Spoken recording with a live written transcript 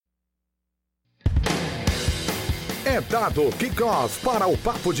É dado kickoff para o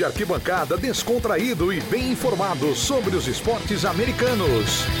papo de arquibancada descontraído e bem informado sobre os esportes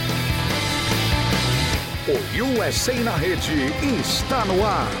americanos. O USA na Rede está no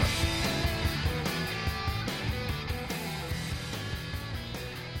ar.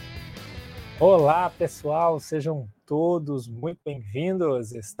 Olá, pessoal, sejam todos muito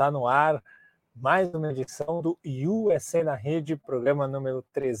bem-vindos. Está no ar mais uma edição do USA na Rede, programa número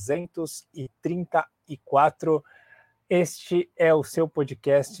 334. Este é o seu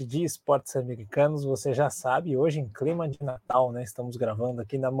podcast de esportes americanos. Você já sabe, hoje em clima de Natal, né? Estamos gravando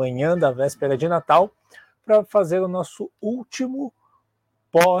aqui na manhã da véspera de Natal para fazer o nosso último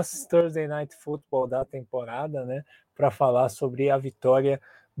pós-Thursday Night Football da temporada, né? Para falar sobre a vitória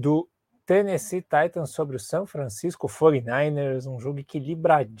do Tennessee Titans sobre o San Francisco 49ers, um jogo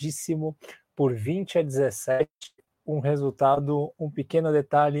equilibradíssimo por 20-17, um resultado, um pequeno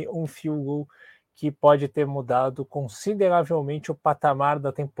detalhe, um field goal que pode ter mudado consideravelmente o patamar da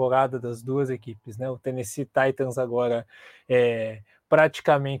temporada das duas equipes, né? O Tennessee Titans agora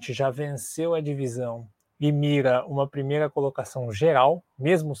praticamente já venceu a divisão e mira uma primeira colocação geral,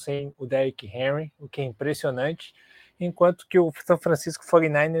 mesmo sem o Derrick Henry, o que é impressionante, enquanto que o San Francisco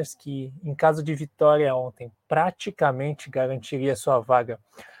 49ers, que em caso de vitória ontem, praticamente garantiria sua vaga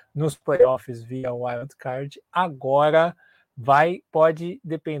nos playoffs via wild card, agora pode,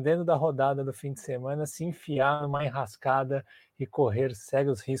 dependendo da rodada do fim de semana, se enfiar numa enrascada e correr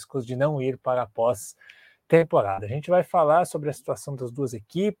sérios riscos de não ir para a pós-temporada. A gente vai falar sobre a situação das duas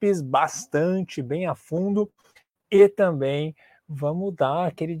equipes bastante, bem a fundo, e também vamos dar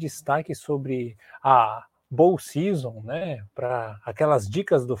aquele destaque sobre a Bowl Season, né? Para aquelas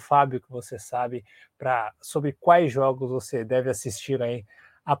dicas do Fábio que você sabe, sobre quais jogos você deve assistir aí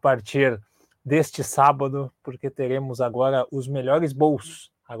a partir deste sábado, porque teremos agora os melhores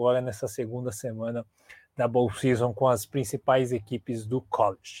bowls, agora nessa segunda semana da Bowl Season com as principais equipes do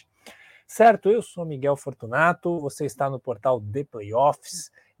college. Certo, eu sou Miguel Fortunato, você está no portal The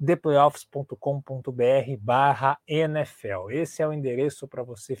Playoffs, theplayoffs.com.br/NFL. Esse é o endereço para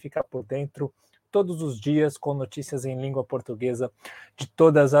você ficar por dentro todos os dias com notícias em língua portuguesa de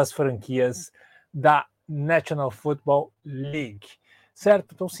todas as franquias da National Football League.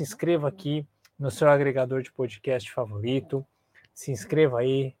 Certo? Então se inscreva aqui no seu agregador de podcast favorito, se inscreva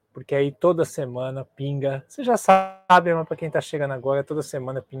aí, porque aí toda semana pinga, você já sabe, mas para quem está chegando agora, toda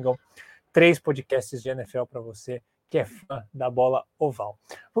semana pingam 3 podcasts de NFL para você que é fã da bola oval.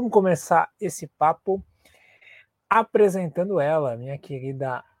 Vamos começar esse papo apresentando ela, minha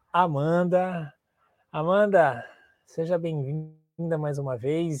querida Amanda. Amanda, seja bem-vinda mais uma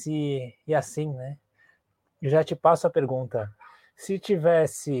vez e assim, né? Já te passo a pergunta. Se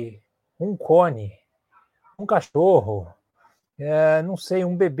tivesse um cone, um cachorro, não sei,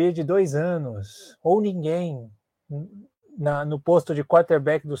 um bebê de 2 anos, ou ninguém no posto de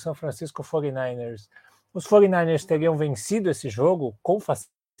quarterback do San Francisco 49ers, os 49ers teriam vencido esse jogo com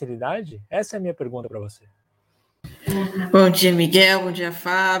facilidade? Essa é a minha pergunta para você. Bom dia, Miguel. Bom dia,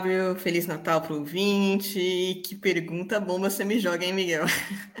 Fábio. Feliz Natal para o ouvinte. Que pergunta bomba você me joga, hein, Miguel?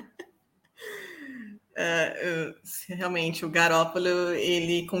 Realmente, o Garoppolo,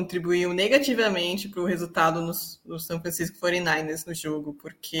 ele contribuiu negativamente para o resultado no San Francisco 49ers no jogo,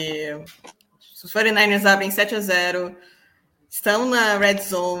 porque os 49ers abrem 7-0, estão na red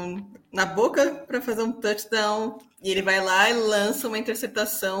zone, na boca para fazer um touchdown, e ele vai lá e lança uma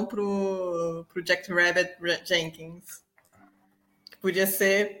interceptação pro Jack Rabbit Jenkins. Que podia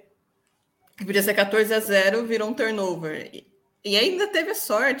ser 14-0, virou um turnover. E ainda teve a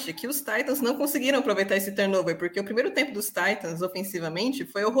sorte que os Titans não conseguiram aproveitar esse turnover, porque o primeiro tempo dos Titans, ofensivamente,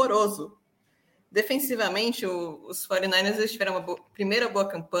 foi horroroso. Defensivamente, os 49ers eles tiveram uma primeira boa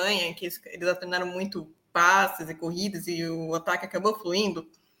campanha, que eles alternaram muito passes e corridas, e o ataque acabou fluindo.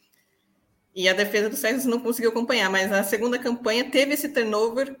 E a defesa dos Titans não conseguiu acompanhar, mas a segunda campanha teve esse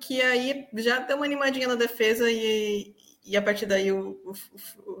turnover, que aí já deu uma animadinha na defesa, e a partir daí os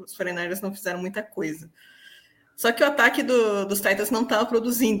 49ers não fizeram muita coisa. Só que o ataque dos Titans não estava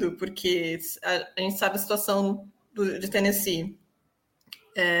produzindo, porque a gente sabe a situação de Tennessee.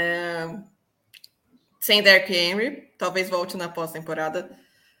 Sem Derrick Henry, talvez volte na pós-temporada.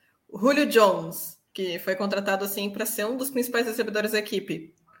 O Julio Jones, que foi contratado assim para ser um dos principais recebedores da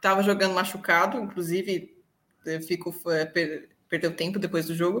equipe, estava jogando machucado, inclusive perdeu tempo depois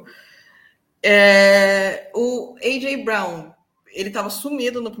do jogo. O A.J. Brown, ele estava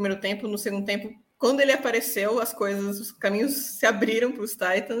sumido no primeiro tempo, no segundo tempo, quando ele apareceu, os caminhos se abriram para os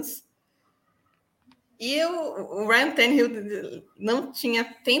Titans. E o Ryan Tannehill não tinha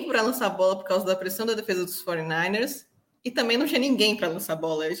tempo para lançar a bola por causa da pressão da defesa dos 49ers. e também não tinha ninguém para lançar a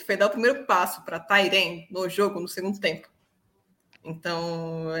bola. Ele foi dar o primeiro passo para Tyren no jogo no segundo tempo.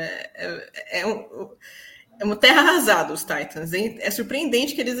 Então, é uma terra arrasada os Titans. É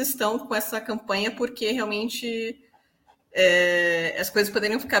surpreendente que eles estão com essa campanha, porque realmente as coisas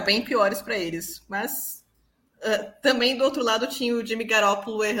poderiam ficar bem piores para eles. Mas também do outro lado tinha o Jimmy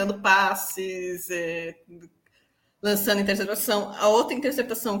Garoppolo errando passes, lançando interceptação. A outra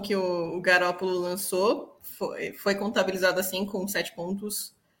interceptação que o Garoppolo lançou foi contabilizada assim com 7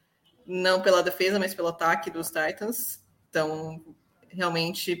 pontos, não pela defesa, mas pelo ataque dos Titans. Então,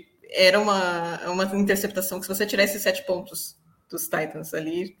 realmente era uma interceptação que, se você tirasse 7 pontos dos Titans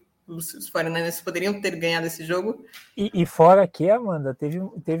ali, os 49ers poderiam ter ganhado esse jogo. E fora que, Amanda, teve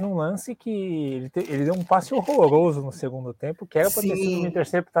um lance que ele deu um passe horroroso no segundo tempo, que era para ter sido uma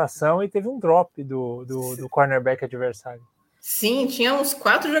interceptação, e teve um drop do cornerback adversário. Sim, tinha uns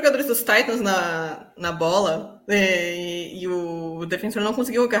 4 jogadores dos Titans na bola, e o defensor não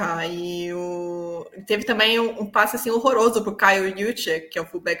conseguiu agarrar. E teve também um passe assim, horroroso para o Kyle Juszczyk, que é o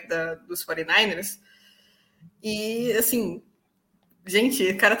fullback dos 49ers. E, assim, gente,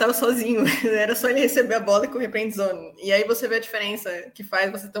 o cara tava sozinho. Era só ele receber a bola e correr para end zone. E aí você vê a diferença que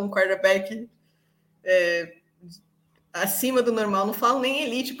faz você ter um quarterback acima do normal. Não falo nem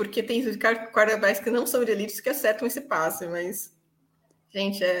elite, porque tem quarterbacks que não são de elite que acertam esse passe, mas,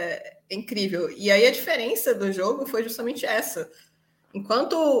 gente, é incrível. E aí a diferença do jogo foi justamente essa.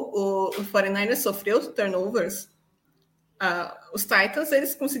 Enquanto o 49ers sofreu turnovers, os Titans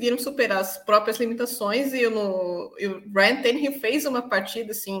eles conseguiram superar as próprias limitações, e o Ryan Tannehill fez uma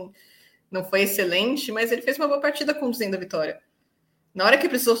partida, assim, não foi excelente, mas ele fez uma boa partida conduzindo a vitória. Na hora que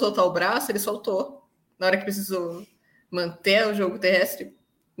precisou soltar o braço, ele soltou. Na hora que precisou manter o jogo terrestre,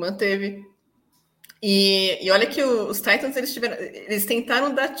 manteve. E olha que os Titans eles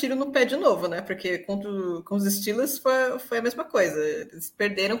tentaram dar tiro no pé de novo, né? Porque com os Steelers foi a mesma coisa. Eles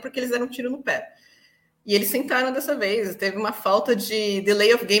perderam porque eles deram um tiro no pé. E eles tentaram dessa vez. Teve uma falta de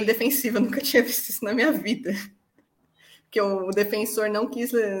delay of game defensiva. Eu nunca tinha visto isso na minha vida. Porque o defensor não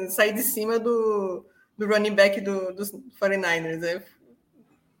quis sair de cima do running back dos 49ers.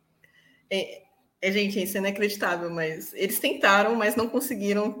 Gente, isso é inacreditável, mas eles tentaram, mas não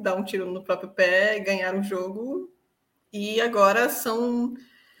conseguiram dar um tiro no próprio pé, ganhar o jogo, e agora se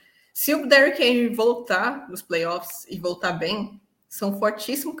o Derrick Henry voltar nos playoffs e voltar bem, são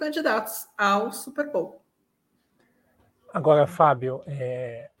fortíssimos candidatos ao Super Bowl. Agora, Fábio,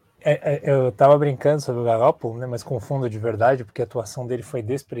 eu estava brincando sobre o Garoppolo, né, mas com fundo de verdade, porque a atuação dele foi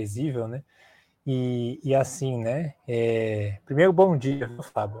desprezível, né? E assim, né? Primeiro, bom dia,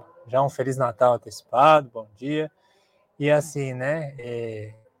 Fábio. Já um Feliz Natal antecipado, bom dia. E assim, né?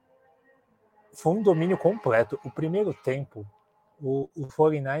 Foi um domínio completo. O primeiro tempo, o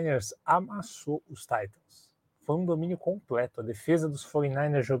 49ers amassou os Titans. Foi um domínio completo. A defesa dos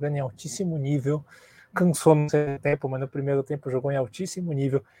 49ers jogando em altíssimo nível. Cansou no segundo tempo, mas no primeiro tempo jogou em altíssimo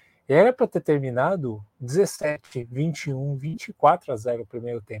nível. Era para ter terminado 17, 21, 24-0 o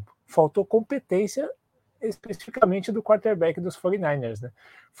primeiro tempo. Faltou competência especificamente do quarterback dos 49ers, né?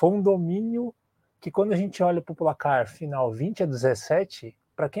 Foi um domínio que, quando a gente olha para o placar final 20-17,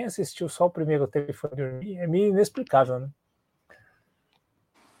 para quem assistiu só o primeiro tempo e foi dormir, é meio inexplicável, né?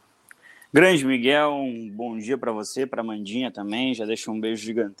 Grande Miguel, um bom dia para você, para a Mandinha também. Já deixo um beijo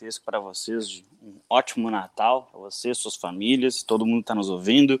gigantesco para vocês, um ótimo Natal para você, suas famílias, todo mundo está nos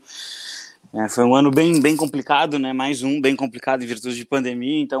ouvindo. Foi um ano bem complicado, né? Mais um bem complicado em virtude de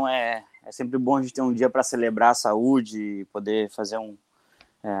pandemia, então é sempre bom a gente ter um dia para celebrar a saúde e poder fazer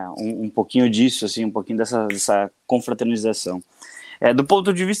um pouquinho disso, assim, um pouquinho dessa confraternização. Do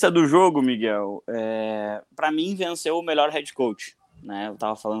ponto de vista do jogo, Miguel, para mim venceu o melhor head coach. Né? Eu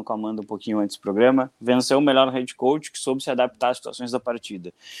estava falando com a Amanda um pouquinho antes do programa, venceu o melhor head coach que soube se adaptar às situações da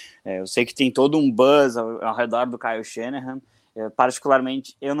partida. Eu sei que tem todo um buzz ao redor do Kyle Shanahan,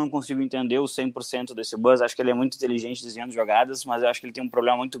 particularmente eu não consigo entender o 100% desse buzz, acho que ele é muito inteligente desenhando jogadas, mas eu acho que ele tem um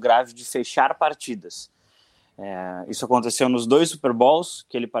problema muito grave de fechar partidas. Isso aconteceu nos 2 Super Bowls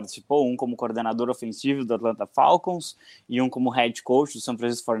que ele participou, um como coordenador ofensivo do Atlanta Falcons e um como head coach do San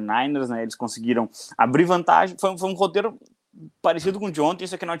Francisco 49ers, né? Eles conseguiram abrir vantagem, foi um roteiro parecido com o de ontem,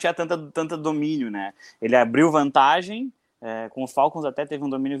 isso aqui não tinha tanta domínio, né? Ele abriu vantagem, com os Falcons até teve um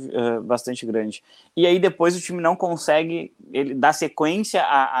domínio bastante grande. E aí depois o time não consegue dar sequência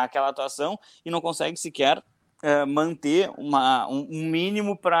àquela atuação e não consegue sequer manter um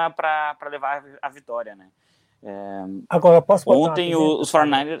mínimo para levar a vitória, né? Agora, posso botar ontem os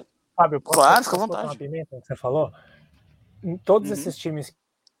 49ers... Fábio, claro, fica à vontade. Uma pimenta que você falou? Em todos esses times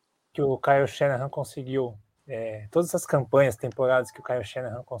que o Kyle Shanahan conseguiu todas as campanhas, temporadas que o Kyle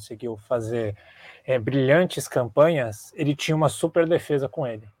Shanahan conseguiu fazer brilhantes campanhas, ele tinha uma super defesa com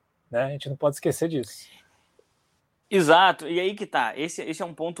ele, né? A gente não pode esquecer disso. Exato, e aí que tá, esse é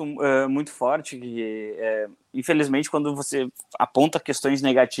um ponto muito forte, que infelizmente quando você aponta questões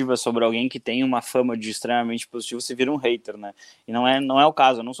negativas sobre alguém que tem uma fama de extremamente positivo, você vira um hater, né? E não é o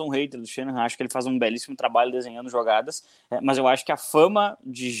caso, eu não sou um hater do Shanahan, acho que ele faz um belíssimo trabalho desenhando jogadas, mas eu acho que a fama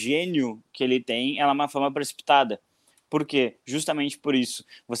de gênio que ele tem, ela é uma fama precipitada. Por quê? Justamente por isso.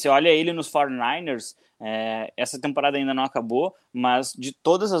 Você olha ele nos 49ers, essa temporada ainda não acabou, mas de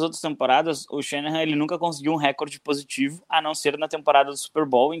todas as outras temporadas, o Shanahan ele nunca conseguiu um recorde positivo, a não ser na temporada do Super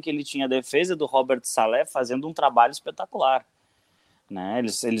Bowl, em que ele tinha a defesa do Robert Saleh fazendo um trabalho espetacular. Né?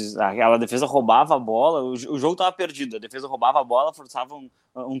 Aquela defesa roubava a bola, o jogo estava perdido, a defesa roubava a bola, forçava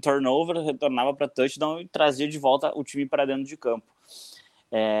um turnover, retornava para touchdown e trazia de volta o time para dentro de campo.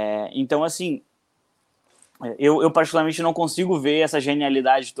 Então, assim, eu particularmente não consigo ver essa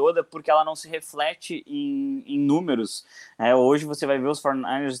genialidade toda porque ela não se reflete em números. Hoje você vai ver os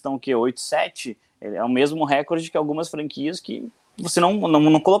 49ers estão o quê? 8-7? É o mesmo recorde que algumas franquias que você não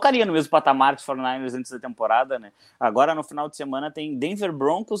colocaria no mesmo patamar que os 49ers antes da temporada, né? Agora, no final de semana, tem Denver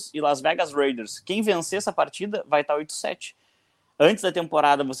Broncos e Las Vegas Raiders. Quem vencer essa partida vai estar 8-7. Antes da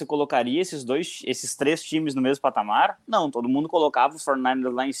temporada, você colocaria esses três times no mesmo patamar? Não, todo mundo colocava os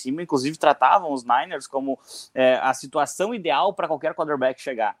 49ers lá em cima, inclusive tratavam os Niners como a situação ideal para qualquer quarterback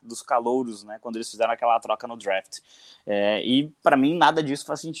chegar, dos calouros, né, quando eles fizeram aquela troca no draft. E para mim, nada disso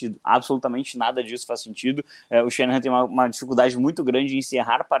faz sentido, absolutamente nada disso faz sentido. O Shanahan tem uma dificuldade muito grande em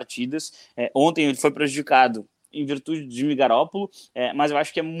encerrar partidas. Ontem ele foi prejudicado em virtude de Jimmy Garoppolo, mas eu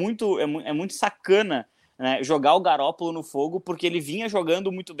acho que é muito sacana, né, jogar o Garoppolo no fogo, porque ele vinha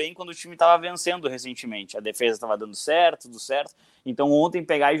jogando muito bem quando o time estava vencendo recentemente. A defesa estava dando certo, tudo certo. Então ontem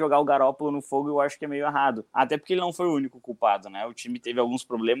pegar e jogar o Garoppolo no fogo eu acho que é meio errado. Até porque ele não foi o único culpado, né? O time teve alguns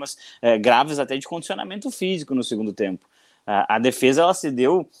problemas graves até de condicionamento físico no segundo tempo. A defesa ela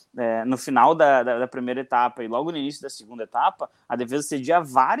cedeu no final da primeira etapa e logo no início da segunda etapa, a defesa cedia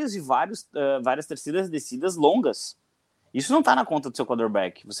várias terceiras descidas longas. Isso não está na conta do seu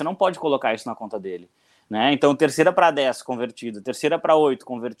quarterback. Você não pode colocar isso na conta dele. Né? Então, terceira para 10 convertida, terceira para 8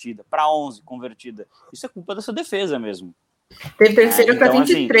 convertida, para 11 convertida. Isso é culpa da sua defesa mesmo. Teve terceira para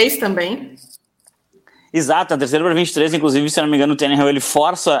 23 assim, também. Exato, a terceira para 23, inclusive, se eu não me engano, o Tannehill ele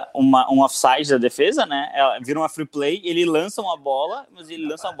força um offside da defesa, né? Ela vira uma free play, ele lança uma bola, mas ele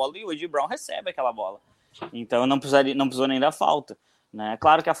lança uma bola e o A.J. Brown recebe aquela bola. Então, não precisou nem dar falta. Né?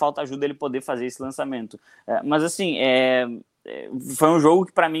 Claro que a falta ajuda ele poder fazer esse lançamento. Mas, assim, foi um jogo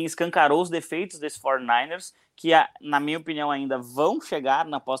que para mim escancarou os defeitos desses 49ers, que na minha opinião ainda vão chegar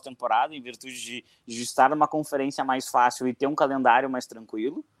na pós-temporada em virtude de estar numa conferência mais fácil e ter um calendário mais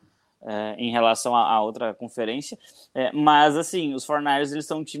tranquilo em relação à outra conferência, mas assim, os 49ers eles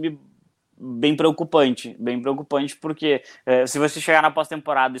são um time bem preocupante porque se você chegar na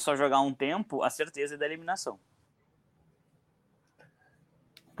pós-temporada e só jogar um tempo, a certeza é da eliminação.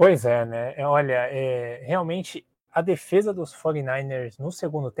 Pois é, né? Olha, realmente a defesa dos 49ers no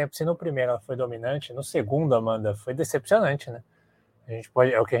segundo tempo, se no primeiro ela foi dominante, no segundo, Amanda, foi decepcionante, né? É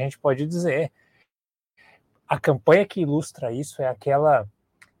o que a gente pode dizer. A campanha que ilustra isso é aquela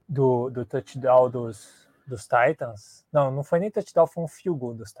do touchdown dos Titans. Não foi nem touchdown, foi um field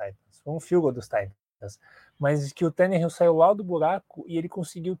goal dos Titans. Foi um field goal dos Titans. Mas que o Tannehill saiu lá do buraco e ele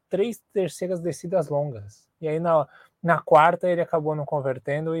conseguiu 3 terceiras descidas longas. E aí na quarta ele acabou não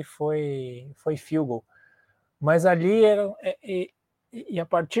convertendo e foi field goal. Mas ali e a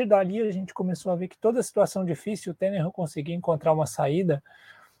partir dali a gente começou a ver que toda situação difícil o Tannehill conseguia encontrar uma saída,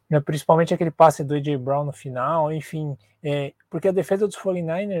 né, principalmente aquele passe do A.J. Brown no final, enfim, porque a defesa dos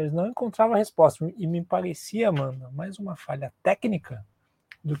 49ers não encontrava resposta e me parecia, mano, mais uma falha técnica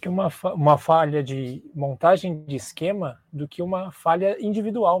do que uma falha de montagem de esquema do que uma falha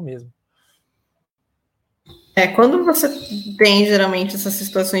individual mesmo. Quando você tem geralmente essas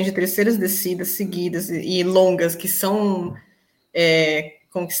situações de terceiras descidas seguidas e longas que são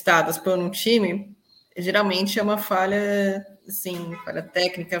conquistadas por um time, geralmente é uma falha, assim, falha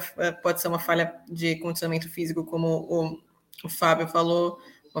técnica, pode ser uma falha de condicionamento físico, como o Fábio falou,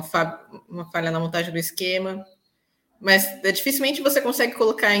 uma falha na montagem do esquema. Mas dificilmente você consegue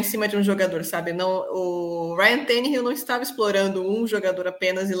colocar em cima de um jogador, sabe? Não, o Ryan Tannehill não estava explorando um jogador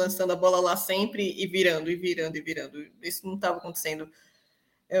apenas e lançando a bola lá sempre e virando. Isso não estava acontecendo.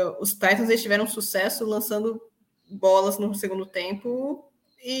 Os Titans eles tiveram sucesso lançando bolas no segundo tempo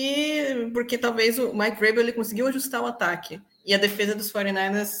e porque talvez o Mike Vrabel ele conseguiu ajustar o ataque e a defesa dos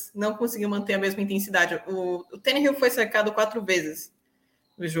 49ers não conseguiu manter a mesma intensidade. O Tannehill foi cercado 4 vezes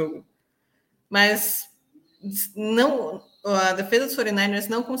no jogo. Mas a defesa dos 49ers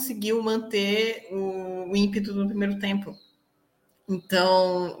não conseguiu manter o ímpeto no primeiro tempo.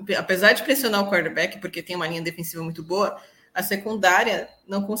 Então, apesar de pressionar o quarterback, porque tem uma linha defensiva muito boa, a secundária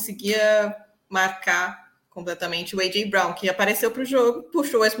não conseguia marcar completamente o A.J. Brown, que apareceu para o jogo,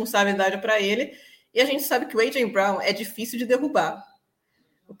 puxou a responsabilidade para ele, e a gente sabe que o A.J. Brown é difícil de derrubar.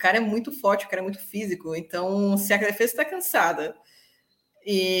 O cara é muito forte, o cara é muito físico, então se a defesa está cansada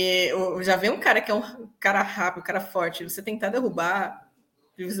e já vê um cara que é um cara rápido, um cara forte, você tentar derrubar,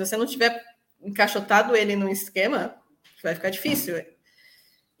 se você não tiver encaixotado ele no esquema, vai ficar difícil.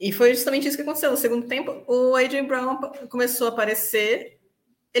 E foi justamente isso que aconteceu. No segundo tempo, o A.J. Brown começou a aparecer,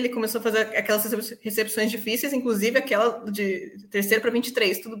 ele começou a fazer aquelas recepções difíceis, inclusive aquela de 3ª para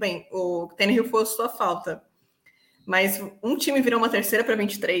 23, tudo bem, o Tannehill forçou a falta. Mas um time virou uma 3ª para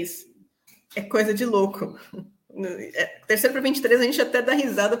 23 é coisa de louco. 3ª para 23 a gente até dá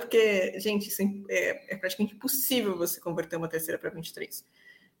risada, porque, gente, isso é praticamente impossível você converter uma 3ª para 23.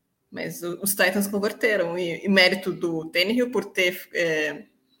 Mas os Titans converteram, e mérito do Tannehill por ter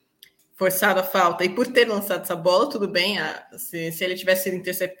forçado a falta e por ter lançado essa bola, tudo bem, se ele tivesse sido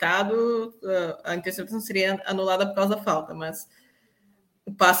interceptado, a interceptação seria anulada por causa da falta, mas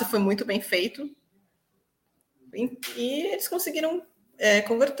o passe foi muito bem feito e eles conseguiram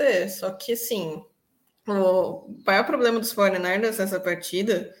converter. Só que, assim, o maior problema dos 49ers nessa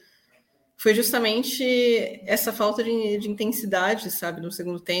partida foi justamente essa falta de intensidade, sabe, no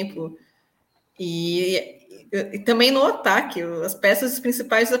segundo tempo. E também no ataque, as peças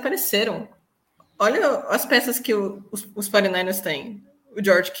principais desapareceram. Olha as peças que os 49ers têm. O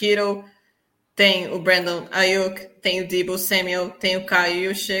George Kittle, tem o Brandon Ayuk, tem o Deebo Samuel, tem o Kyle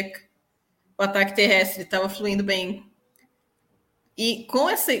Juszczyk. O ataque terrestre estava fluindo bem. E com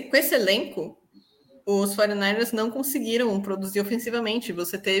esse elenco, os 49ers não conseguiram produzir ofensivamente.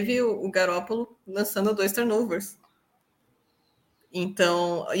 Você teve o Garoppolo lançando 2 turnovers.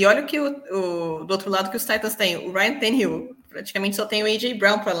 Então, e olha que do outro lado que os Titans têm, o Ryan Tannehill praticamente só tem o A.J.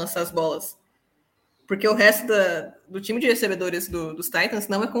 Brown para lançar as bolas. Porque o resto do time de recebedores dos Titans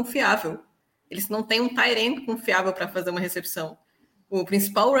não é confiável. Eles não têm um tight end confiável para fazer uma recepção. O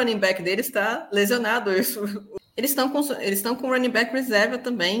principal running back deles está lesionado. Eles estão com running back reserva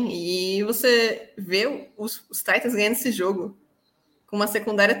também. E você vê os Titans ganhando esse jogo com uma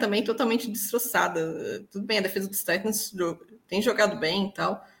secundária também totalmente destroçada. Tudo bem, a defesa dos Titans tem jogado bem e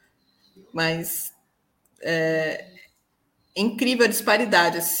tal, mas é incrível a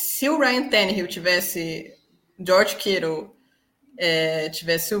disparidade. Se o Ryan Tannehill tivesse George Kittle,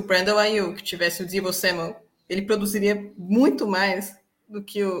 tivesse o Brandon Ayuk, tivesse o Deebo Samuel, ele produziria muito mais do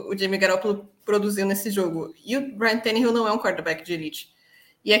que o Jimmy Garoppolo produziu nesse jogo. E o Ryan Tannehill não é um quarterback de elite.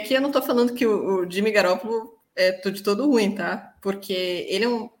 E aqui eu não estou falando que o Jimmy Garoppolo é de todo ruim, tá? Porque ele é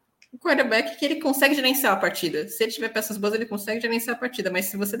um quarterback que ele consegue gerenciar a partida. Se ele tiver peças boas, ele consegue gerenciar a partida. Mas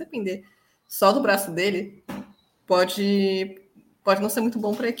se você depender só do braço dele, pode não ser muito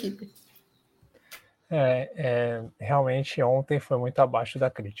bom para a equipe. Realmente ontem foi muito abaixo da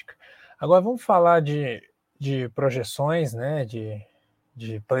crítica. Agora vamos falar de projeções, né?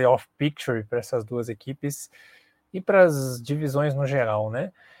 De playoff picture para essas duas equipes e para as divisões no geral,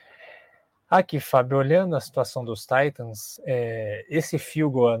 né? Aqui, Fábio, olhando a situação dos Titans, esse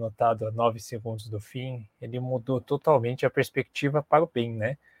field goal anotado a 9 segundos do fim, ele mudou totalmente a perspectiva para o bem,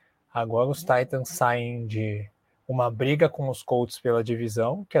 né? Agora os Titans saem de uma briga com os Colts pela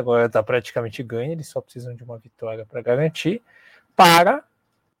divisão, que agora está praticamente ganha, eles só precisam de uma vitória para garantir, para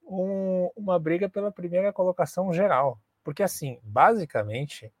uma briga pela primeira colocação geral. Porque, assim,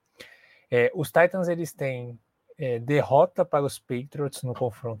 basicamente, os Titans eles têm derrota para os Patriots no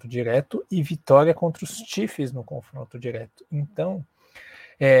confronto direto e vitória contra os Chiefs no confronto direto. Então,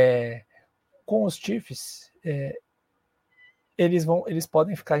 com os Chiefs, eles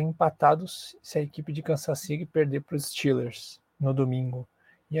podem ficar empatados se a equipe de Kansas City perder para os Steelers no domingo.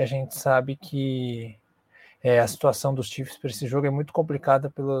 E a gente sabe que a situação dos Chiefs para esse jogo é muito complicada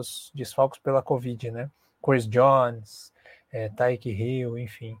pelos desfalques pela Covid, né? Chris Jones, Tyreek Hill,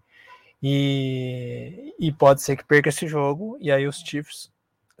 enfim. E pode ser que perca esse jogo, e aí os Chiefs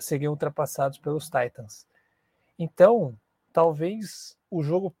seriam ultrapassados pelos Titans. Então, talvez o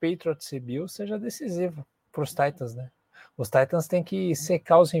jogo Patriots e Bills seja decisivo para os Titans, né? Os Titans têm que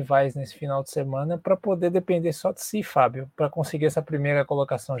secar os rivais nesse final de semana para poder depender só de si, Fábio, para conseguir essa primeira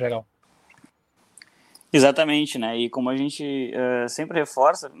colocação geral. Exatamente, né? E como a gente sempre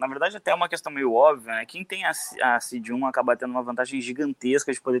reforça, na verdade até é uma questão meio óbvia, né? Quem tem a Seed 1 acaba tendo uma vantagem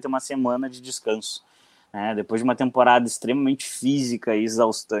gigantesca de poder ter uma semana de descanso, né? Depois de uma temporada extremamente física e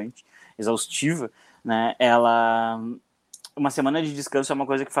exaustiva, né? Uma semana de descanso é uma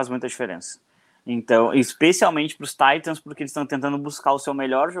coisa que faz muita diferença. Então, especialmente para os Titans, porque eles estão tentando buscar o seu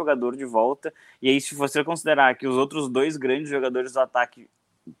melhor jogador de volta. E aí, se você considerar que os outros 2 grandes jogadores do ataque,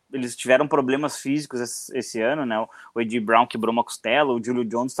 eles tiveram problemas físicos esse ano, né? O A.J. Brown quebrou uma costela, o Julio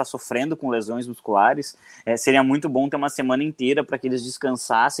Jones está sofrendo com lesões musculares. Seria muito bom ter uma semana inteira para que eles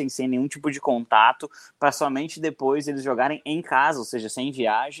descansassem sem nenhum tipo de contato, para somente depois eles jogarem em casa, ou seja, sem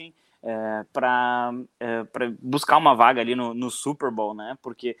viagem, para buscar uma vaga ali no Super Bowl, né?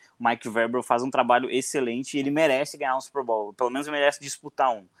 Porque o Mike Vrabel faz um trabalho excelente e ele merece ganhar um Super Bowl, pelo menos merece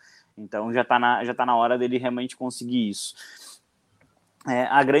disputar um. Então já tá na hora dele realmente conseguir isso.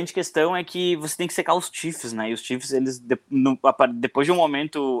 A grande questão é que você tem que secar os Chiefs, né? E os Chiefs, eles depois de um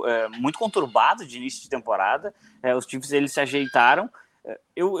momento muito conturbado de início de temporada, os Chiefs eles se ajeitaram.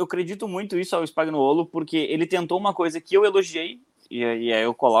 Eu acredito muito isso ao Spagnuolo, porque ele tentou uma coisa que eu elogiei, e aí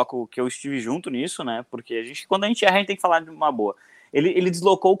eu coloco que eu estive junto nisso, né? Porque quando a gente erra, a gente tem que falar de uma boa. Ele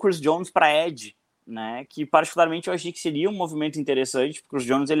deslocou o Chris Jones para edge, né? Que particularmente eu achei que seria um movimento interessante, porque o Chris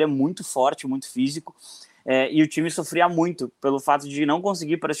Jones ele é muito forte, muito físico, e o time sofria muito pelo fato de não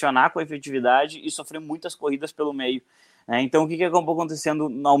conseguir pressionar com efetividade e sofrer muitas corridas pelo meio. Então, o que acabou acontecendo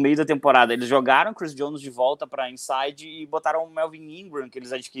ao meio da temporada? Eles jogaram o Chris Jones de volta para inside e botaram o Melvin Ingram, que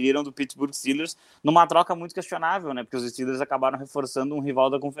eles adquiriram do Pittsburgh Steelers, numa troca muito questionável, né? Porque os Steelers acabaram reforçando um rival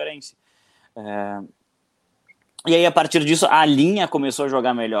da conferência. E aí, a partir disso, a linha começou a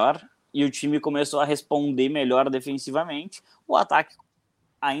jogar melhor e o time começou a responder melhor defensivamente. O ataque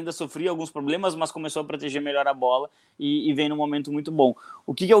ainda sofria alguns problemas, mas começou a proteger melhor a bola e vem num momento muito bom.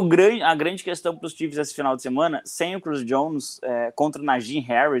 O que é a grande questão para os Chiefs esse final de semana? Sem o Chris Jones contra o Najee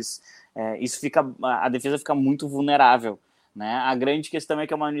Harris, a defesa fica muito vulnerável, né? A grande questão é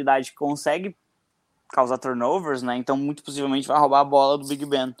que é uma unidade que consegue causar turnovers, né? Então muito possivelmente vai roubar a bola do Big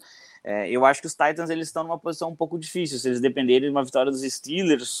Ben. Eu acho que os Titans eles estão numa posição um pouco difícil. Se eles dependerem de uma vitória dos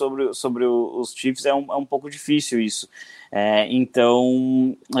Steelers sobre os Chiefs, é um pouco difícil isso.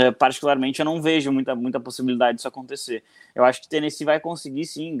 Então, particularmente, eu não vejo muita possibilidade disso acontecer. Eu acho que Tennessee vai conseguir,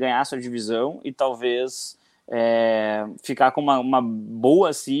 sim, ganhar sua divisão e talvez ficar com uma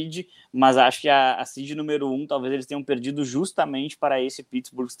boa seed, mas acho que a seed número 1 talvez eles tenham perdido justamente para esse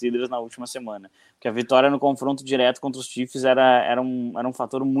Pittsburgh Steelers na última semana, porque a vitória no confronto direto contra os Chiefs era um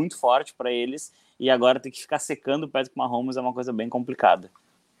fator muito forte para eles, e agora ter que ficar secando o Patrick Mahomes é uma coisa bem complicada.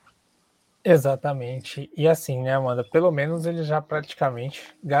 Exatamente, e assim, né, Amanda, pelo menos eles já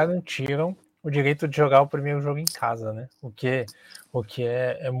praticamente garantiram o direito de jogar o primeiro jogo em casa, né, o que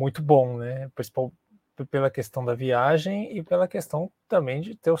é muito bom, né, principalmente pela questão da viagem e pela questão também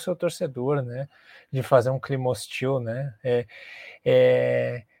de ter o seu torcedor, né, de fazer um clima hostil, né,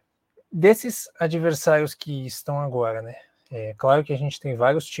 desses adversários que estão agora, né, claro que a gente tem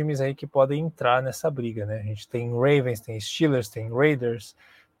vários times aí que podem entrar nessa briga, né, a gente tem Ravens, tem Steelers, tem Raiders,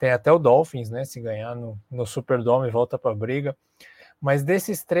 tem até o Dolphins, né, se ganhar no Superdome volta para a briga, mas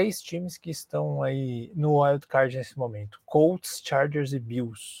desses 3 times que estão aí no Wild Card nesse momento, Colts, Chargers e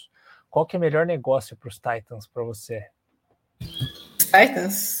Bills, qual que é o melhor negócio para os Titans para você?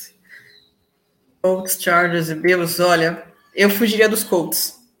 Titans? Colts, Chargers e Bills, olha, eu fugiria dos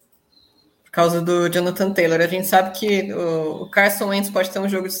Colts por causa do Jonathan Taylor. A gente sabe que o Carson Wentz pode ter um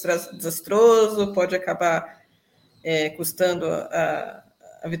jogo desastroso, pode acabar custando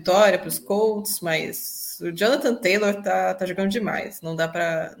a vitória para os Colts, mas o Jonathan Taylor tá jogando demais, não dá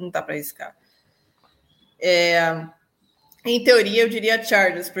para arriscar. Em teoria, eu diria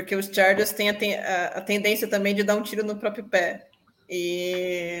Chargers, porque os Chargers têm a tendência também de dar um tiro no próprio pé.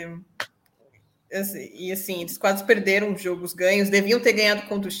 E assim, eles quase perderam jogos ganhos, deviam ter ganhado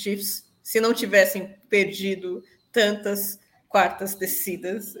contra os Chiefs, se não tivessem perdido tantas quartas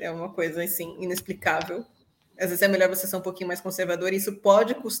descidas. É uma coisa, assim, inexplicável. Às vezes é melhor você ser um pouquinho mais conservador, e isso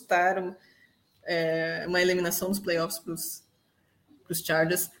pode custar uma eliminação nos playoffs para os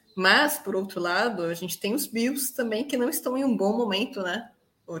Chargers. Mas, por outro lado, a gente tem os Bills também, que não estão em um bom momento, né?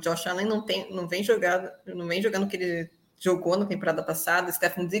 O Josh Allen não vem jogando o que ele jogou na temporada passada. O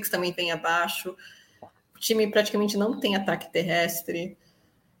Stephen Diggs também vem abaixo. O time praticamente não tem ataque terrestre.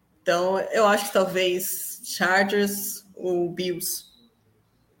 Então, eu acho que talvez Chargers ou Bills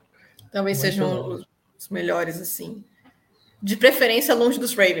talvez sejam os melhores, assim. De preferência, longe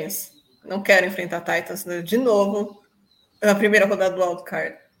dos Ravens. Não quero enfrentar Titans, né? De novo, na primeira rodada do Wild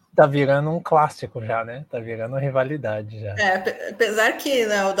Card. Tá virando um clássico já, né? Tá virando rivalidade já. Apesar que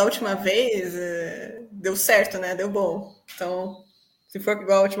da última vez deu certo, né? Deu bom. Então, se for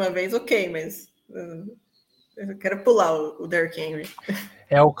igual a última vez, ok, mas Eu quero pular o Derrick Henry.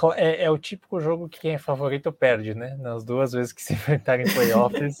 É o típico jogo que quem é favorito perde, né? Nas 2 vezes que se enfrentaram em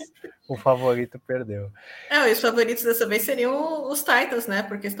playoffs, o favorito perdeu. E os favoritos dessa vez seriam os Titans, né?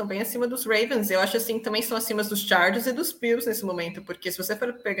 Porque estão bem acima dos Ravens. Eu acho assim, também estão acima dos Chargers e dos Bills nesse momento, porque se você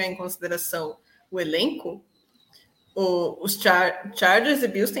for pegar em consideração o elenco, os Chargers e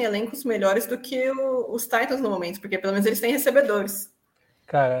Bills têm elencos melhores do que os Titans no momento, porque pelo menos eles têm recebedores.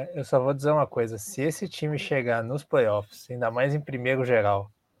 Cara, eu só vou dizer uma coisa. Se esse time chegar nos playoffs, ainda mais em primeiro geral,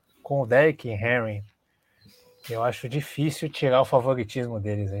 com o Derrick Henry, eu acho difícil tirar o favoritismo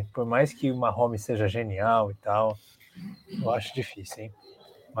deles, hein? Por mais que o Mahomes seja genial e tal, eu acho difícil, hein?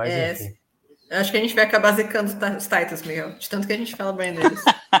 Mas enfim. Acho que a gente vai acabar zicando os Titans, Miguel, de tanto que a gente fala bem deles.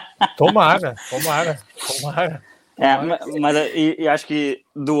 Tomara. Mas acho que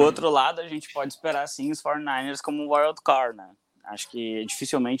do outro lado a gente pode esperar sim os 49ers como um wild card, né? Acho que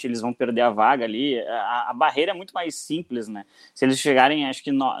dificilmente eles vão perder a vaga ali. A barreira é muito mais simples, né? Se eles chegarem, acho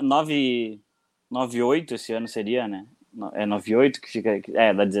que 9-8 esse ano seria, né? É 9-8 que fica...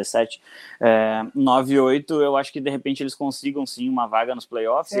 dá 17. 9-8, eu acho que de repente eles consigam sim uma vaga nos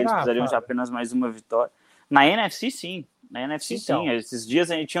playoffs. Eles precisariam de apenas mais uma vitória. Na NFC, sim. Sim. Esses dias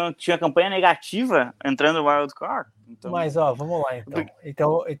a gente tinha campanha negativa entrando no wild card. Então... Mas, vamos lá,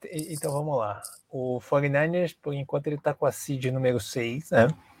 então. Então, vamos lá. O 49ers, por enquanto, ele tá com a seed número 6, né?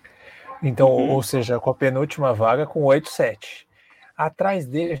 Então, ou seja, com a penúltima vaga, com 8-7. Atrás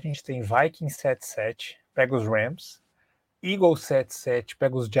dele, a gente tem Vikings 7-7, pega os Rams. Eagles 7-7,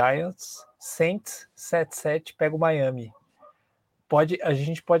 pega os Giants. Saints 7-7, pega o Miami. A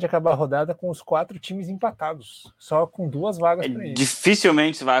gente pode acabar a rodada com os 4 times empatados, só com 2 vagas para eles.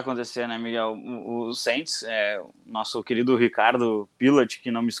 Dificilmente isso vai acontecer, né, Miguel? O Saints, nosso querido Ricardo Pilat, que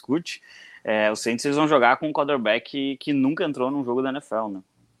não me escute, os Saints eles vão jogar com um quarterback que nunca entrou num jogo da NFL, né?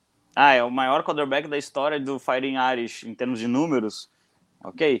 É o maior quarterback da história do Fighting Irish em termos de números,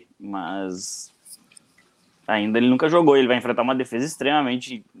 ok, mas ainda ele nunca jogou, ele vai enfrentar uma defesa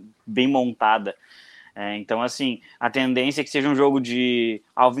extremamente bem montada. Então, assim, a tendência é que seja um jogo de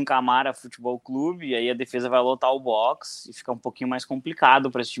Alvin Kamara Futebol Clube, e aí a defesa vai lotar o box e fica um pouquinho mais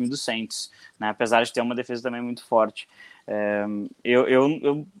complicado para esse time do Saints, né? Apesar de ter uma defesa também muito forte.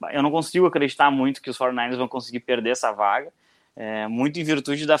 Eu não consigo acreditar muito que os 49ers vão conseguir perder essa vaga, muito em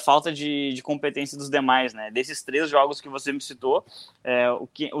virtude da falta de competência dos demais, né? Desses 3 jogos que você me citou,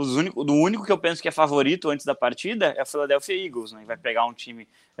 o único que eu penso que é favorito antes da partida é o Philadelphia Eagles, né? Vai pegar um time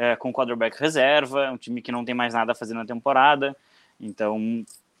com quarterback reserva, um time que não tem mais nada a fazer na temporada, então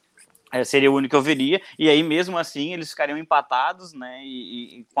seria o único que eu veria, e aí mesmo assim eles ficariam empatados, né?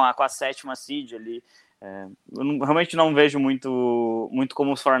 E com a 7ª seed ali. Realmente não vejo muito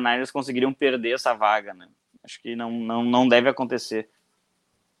como os 49ers conseguiriam perder essa vaga, né? Acho que não deve acontecer.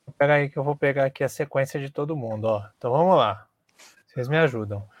 Espera aí que eu vou pegar aqui a sequência de todo mundo, Então vamos lá. Vocês me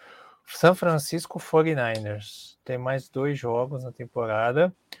ajudam. San Francisco 49ers. Tem mais 2 jogos na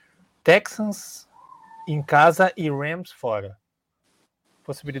temporada. Texans em casa e Rams fora.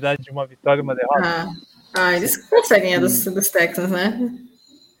 Possibilidade de uma vitória e uma derrota? Eles conseguem ganhar dos Texans, né?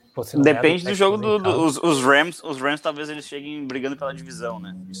 Depende do jogo os Rams. Os Rams talvez eles cheguem brigando pela divisão,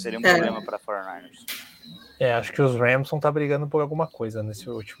 né? Isso seria um problema para 49ers. Acho que os Rams vão estar brigando por alguma coisa nesse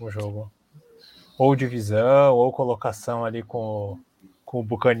último jogo. Ou divisão, ou colocação ali com o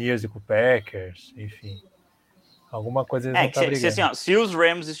Buccaneers e com o Packers, enfim. Alguma coisa eles vão estar brigando. Se os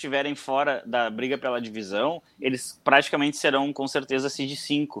Rams estiverem fora da briga pela divisão, eles praticamente serão, com certeza, seed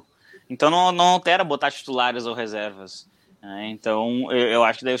 5. Então não altera botar titulares ou reservas. Então eu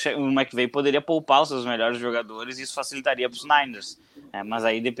acho que daí o McVay poderia poupar os seus melhores jogadores e isso facilitaria para os Niners. Mas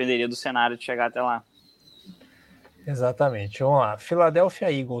aí dependeria do cenário de chegar até lá. Exatamente. Vamos lá.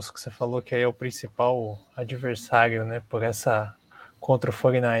 Philadelphia Eagles, que você falou que é o principal adversário, né, por essa contra o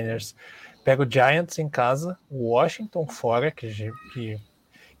 49ers. Pega o Giants em casa, o Washington fora, que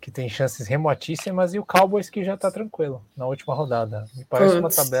tem chances remotíssimas, e o Cowboys que já tá tranquilo na última rodada. Me parece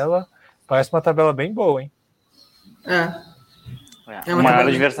uma tabela bem boa, hein? O maior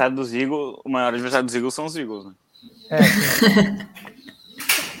adversário dos Eagles são os Eagles, né?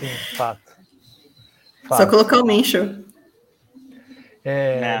 Sim, fato. Só colocar o Minshew.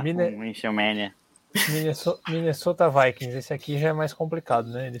 Minshew Mania. Minnesota Vikings, esse aqui já é mais complicado,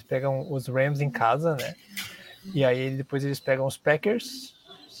 né? Eles pegam os Rams em casa, né? E aí depois eles pegam os Packers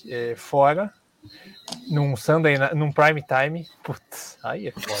fora, num Sunday, num prime time. Putz, aí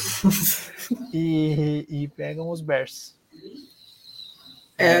é foda. E pegam os Bears.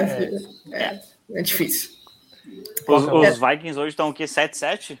 É difícil. Os Vikings hoje estão o quê?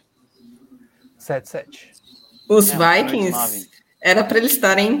 7-7? 7-7. Os Vikings, era para eles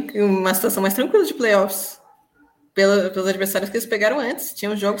estarem em uma situação mais tranquila de playoffs. pelos adversários que eles pegaram antes.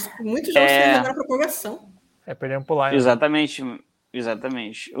 Tinham muitos jogos que eles levaram para prorrogação. Perdemos pro Lions.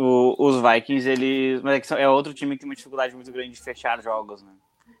 Exatamente. Os Vikings, eles... Mas é outro time que tem uma dificuldade muito grande de fechar jogos, né?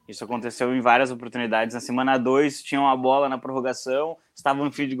 Isso aconteceu em várias oportunidades. Na semana 2, tinham a bola na prorrogação, estavam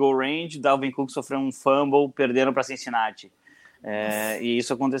em field goal range, Dalvin Cook sofreu um fumble, perderam para Cincinnati. E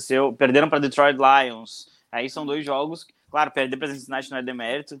isso aconteceu, perderam para Detroit Lions. Aí são 2 jogos, claro, perder para Cincinnati não é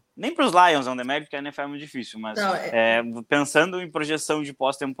demérito, nem para os Lions é um demérito, porque a NFL é muito difícil, mas pensando em projeção de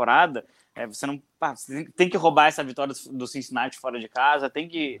pós-temporada, você tem que roubar essa vitória do Cincinnati fora de casa, tem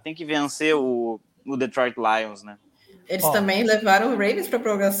que vencer o Detroit Lions, né? Eles também levaram o Ravens para a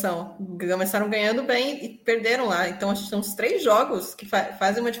prorrogação. Começaram ganhando bem e perderam lá. Então, acho que são os 3 jogos que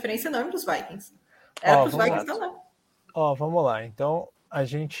fazem uma diferença enorme para os Vikings. Era para os Vikings estar lá. Vamos lá. Então, a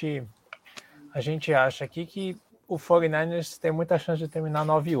gente acha aqui que o 49ers tem muita chance de terminar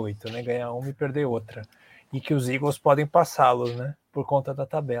 9-8, né? Ganhar uma e perder outra. E que os Eagles podem passá-los, né? Por conta da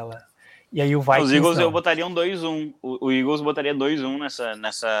tabela. E aí o Vikings Os Eagles não. eu botaria um 2-1. O Eagles botaria 2-1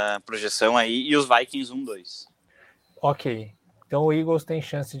 nessa projeção aí. E os Vikings 1-2. Ok, então o Eagles tem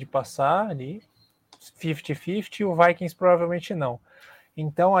chance de passar ali, 50-50, o Vikings provavelmente não.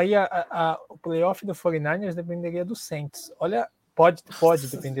 Então aí o playoff do 49ers dependeria do Saints. Olha, pode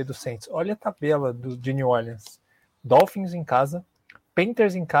depender do Saints. Olha a tabela de New Orleans. Dolphins em casa,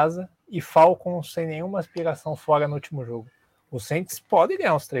 Panthers em casa e Falcons sem nenhuma aspiração fora no último jogo. Os Saints podem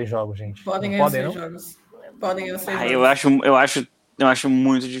ganhar os 3 jogos, gente. Podem ganhar os 3 jogos. Podem ganhar os 3 jogos. Eu acho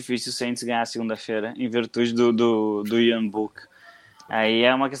muito difícil o Saints ganhar segunda-feira, em virtude do Ian Book. Aí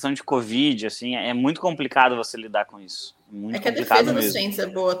é uma questão de Covid, assim, é muito complicado você lidar com isso. Muito que a defesa do Saints é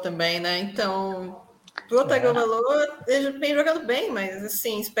boa também, né? Então, Tua Tagovailoa, ele vem jogando bem, mas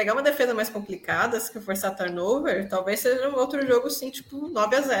assim, se pegar uma defesa mais complicada, se forçar turnover, talvez seja um outro jogo, assim, tipo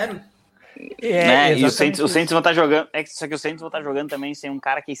 9-0. E o Saints vão estar jogando. Só que o Saints vão estar jogando também sem um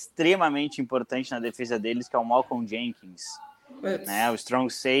cara que é extremamente importante na defesa deles, que é o Malcolm Jenkins. Né, o strong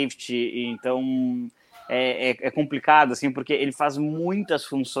safety, então é complicado, assim, porque ele faz muitas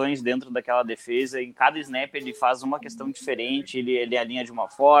funções dentro daquela defesa, em cada snap ele faz uma questão diferente, ele alinha de uma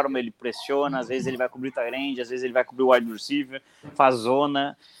forma, ele pressiona, às vezes ele vai cobrir tight end, às vezes ele vai cobrir o wide receiver, faz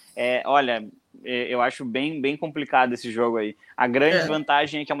zona, eu acho bem complicado esse jogo aí. A grande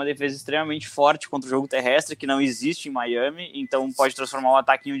vantagem é que é uma defesa extremamente forte contra o jogo terrestre, que não existe em Miami, então pode transformar o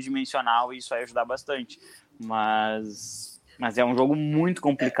ataque em unidimensional e isso vai ajudar bastante, mas é um jogo muito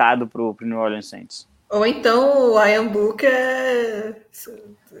complicado pro New Orleans Saints. Ou então o Ian Book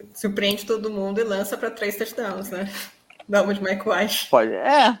surpreende todo mundo e lança para 3 touchdowns, né? Dá uma de Mike White.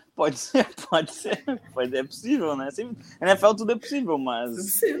 Pode ser. É possível, né? NFL tudo é possível,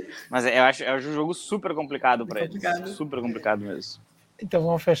 mas eu acho um jogo super complicado para eles. Super complicado mesmo. Então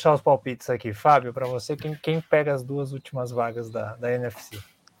vamos fechar os palpites aqui. Fábio, para você, quem pega as 2 últimas vagas da NFC?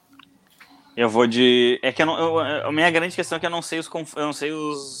 Eu vou de... a minha grande questão é que eu não sei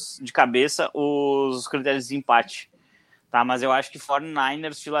os de cabeça os critérios de empate, tá? Mas eu acho que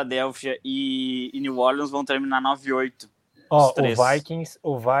 49ers, Philadelphia e New Orleans vão terminar 9-8.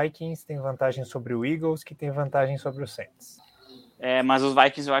 O Vikings tem vantagem sobre o Eagles, que tem vantagem sobre o Saints. Mas os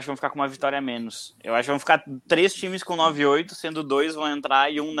Vikings eu acho que vão ficar com uma vitória a menos. Eu acho que vão ficar 3 times com 9-8, sendo 2 vão entrar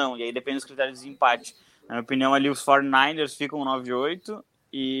e 1 não. E aí depende dos critérios de empate. Na minha opinião, ali os 49ers ficam 9-8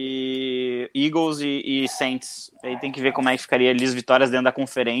 e Eagles e Saints. Aí tem que ver como é que ficaria ali as vitórias dentro da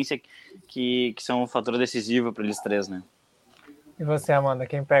conferência, que são um fator decisivo para eles 3, né? E você, Amanda,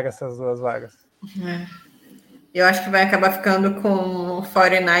 quem pega essas 2 vagas? Eu acho que vai acabar ficando com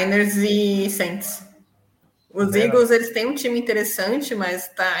 49ers e Saints. Os Eagles, eles têm um time interessante,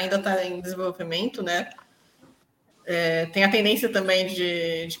 mas ainda está em desenvolvimento, né? Tem a tendência também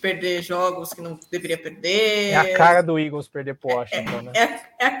de perder jogos que não deveria perder. É a cara do Eagles perder pro Washington, né?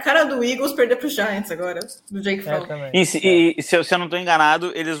 É a cara do Eagles perder pro Giants agora, do Jake Fromm. E se eu não estou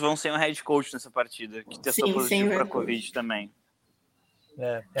enganado, eles vão ser um head coach nessa partida, que testou positivo para Covid também.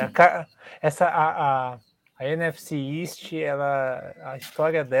 A NFC East, a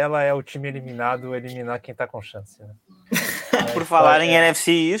história dela é o time eliminado eliminar quem tá com chance, né? Por falar em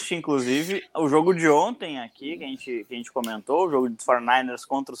NFC East, inclusive, o jogo de ontem aqui, que a gente comentou, o jogo dos 49ers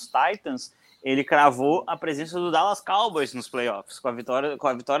contra os Titans, ele cravou a presença do Dallas Cowboys nos playoffs. Com a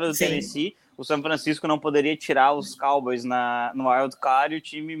vitória do Tennessee, o São Francisco não poderia tirar os Cowboys no Wild Card, e o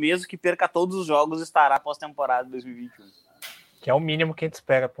time, mesmo que perca todos os jogos, estará pós-temporada de 2021. Que é o mínimo que a gente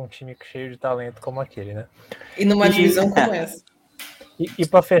espera para um time cheio de talento como aquele, né? E numa divisão como essa. E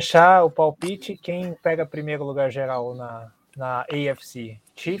para fechar o palpite, quem pega primeiro lugar geral na AFC?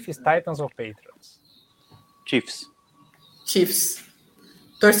 Chiefs, Titans ou Patriots? Chiefs.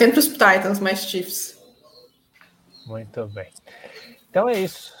 Torcendo para os Titans, mas Chiefs. Muito bem. Então é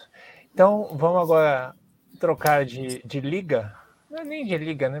isso. Então vamos agora trocar de liga. Não é nem de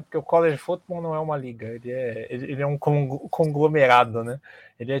liga, né? Porque o college football não é uma liga, ele é um conglomerado, né?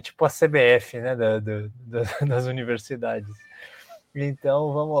 Ele é tipo a CBF, né? Das universidades.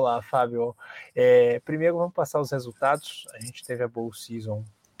 Então vamos lá, Fábio. Primeiro vamos passar os resultados. A gente teve a Bowl Season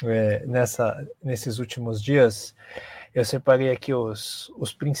nesses últimos dias. Eu separei aqui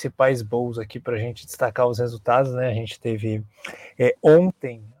os principais bowls aqui para a gente destacar os resultados, né? A gente teve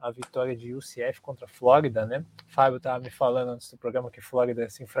ontem a vitória de UCF contra a Flórida, né? O Fábio estava me falando antes do programa que a Flórida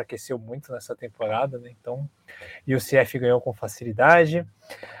se enfraqueceu muito nessa temporada, né? Então, UCF ganhou com facilidade.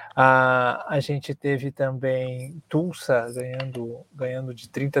 A gente teve também Tulsa ganhando de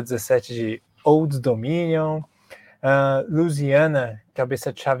 30-17 de Old Dominion. Louisiana,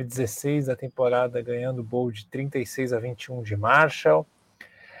 cabeça de chave 16 da temporada, ganhando o bowl de 36-21 de Marshall.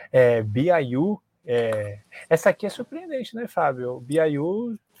 BYU, essa aqui é surpreendente, né, Fábio? O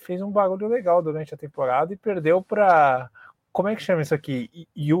BYU fez um barulho legal durante a temporada e perdeu para... Como é que chama isso aqui?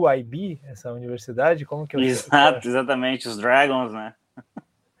 UIB, essa universidade? Como que Exatamente, os Dragons, né?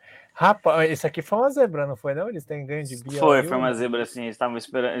 Rapaz, esse aqui foi uma zebra, não foi não? Eles têm ganho de BYU? Foi uma zebra, sim.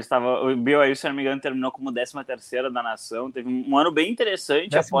 O BYU, se não me engano, terminou como 13ª da nação. Teve um ano bem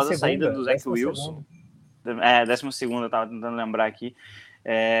interessante após a saída do Zach Wilson. 12ª, eu estava tentando lembrar aqui.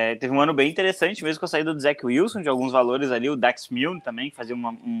 Teve um ano bem interessante, mesmo com a saída do Zach Wilson, de alguns valores ali, o Dax Milne também, que fazia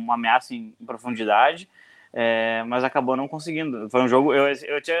uma ameaça em profundidade. Mas acabou não conseguindo. Foi um jogo,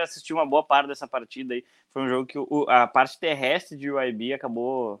 eu tinha assistido uma boa parte dessa partida aí. Foi um jogo que a parte terrestre de UIB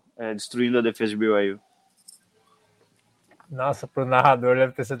acabou destruindo a defesa de BYU. Nossa, pro narrador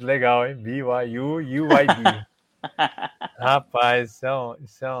deve ter sido legal, hein? BYU, UIB. Rapaz,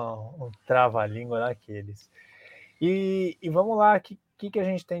 isso é um trava-língua daqueles. E vamos lá, o que a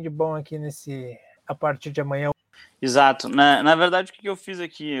gente tem de bom aqui a partir de amanhã? Exato. Na verdade, o que eu fiz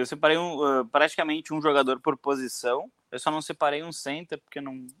aqui? Eu separei praticamente um jogador por posição. Eu só não separei um center, porque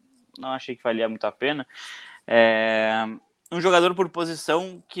não achei que valia muito a pena. Um jogador por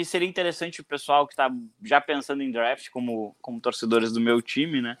posição que seria interessante o pessoal que está já pensando em draft, como torcedores do meu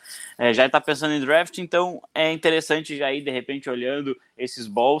time, né? Já está pensando em draft, então é interessante já ir, de repente, olhando esses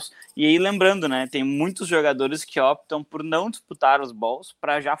balls. E aí, lembrando, né? Tem muitos jogadores que optam por não disputar os balls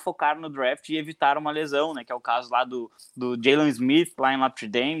para já focar no draft e evitar uma lesão, né? Que é o caso lá do Jalen Smith, lá em Notre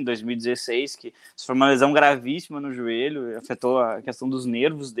Dame, 2016, que foi uma lesão gravíssima no joelho, afetou a questão dos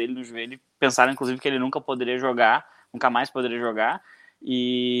nervos dele no joelho. Pensaram, inclusive, que ele nunca mais poderia jogar,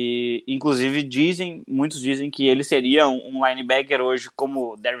 e inclusive muitos dizem que ele seria um linebacker hoje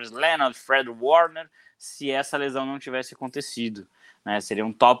como Darius Leonard, Fred Warner, se essa lesão não tivesse acontecido, né? Seria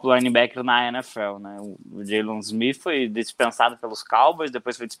um top linebacker na NFL, né? O Jalen Smith foi dispensado pelos Cowboys,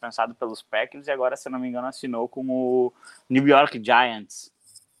 depois foi dispensado pelos Packers e agora, se não me engano, assinou com o New York Giants.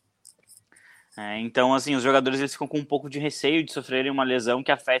 Então, assim, os jogadores eles ficam com um pouco de receio de sofrerem uma lesão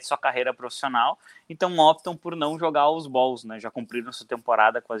que afete sua carreira profissional, então optam por não jogar os balls, né? Já cumpriram sua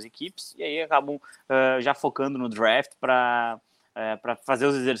temporada com as equipes e aí acabam já focando no draft para fazer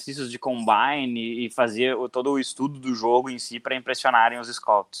os exercícios de combine e fazer todo o estudo do jogo em si para impressionarem os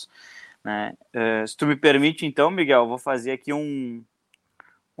scouts, né? Se tu me permite, então, Miguel, eu vou fazer aqui um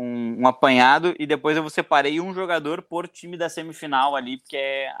apanhado e depois eu separei um jogador por time da semifinal ali,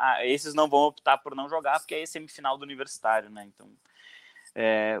 porque esses não vão optar por não jogar, porque é a semifinal do universitário, né? Então,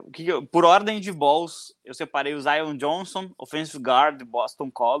 por ordem de balls, eu separei o Zion Johnson, offensive guard de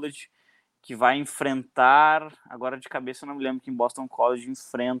Boston College, que vai enfrentar, agora de cabeça eu não me lembro quem Boston College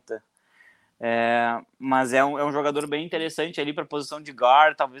enfrenta, mas é um jogador bem interessante ali para a posição de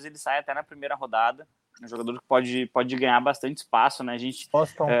guard, talvez ele saia até na primeira rodada. Um jogador que pode ganhar bastante espaço, né? A gente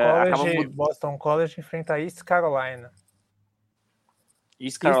Boston College enfrenta East Carolina.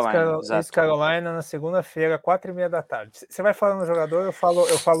 East Carolina, na segunda-feira, 4h30 da tarde. Você vai falando no jogador, eu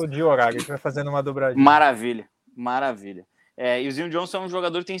falo de horário. A gente vai fazendo uma dobradinha. Maravilha. E o Zion Johnson é um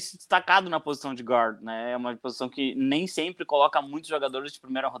jogador que tem se destacado na posição de guard, né? É uma posição que nem sempre coloca muitos jogadores de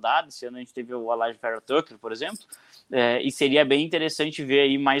primeira rodada. Esse ano a gente teve o Elijah Vera-Tucker, por exemplo. E seria bem interessante ver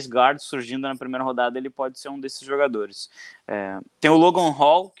aí mais guards surgindo na primeira rodada. Ele pode ser um desses jogadores. Tem o Logan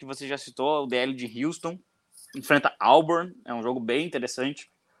Hall, que você já citou, o DL de Houston. Enfrenta Auburn, é um jogo bem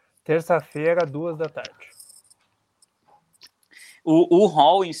interessante. Terça-feira, 2 da tarde. O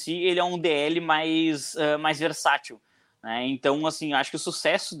Hall em si, ele é um DL mais versátil, né? Então, assim, acho que o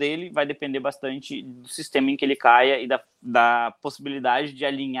sucesso dele vai depender bastante do sistema em que ele caia e da possibilidade de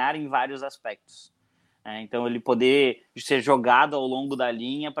alinhar em vários aspectos, Então ele poder ser jogado ao longo da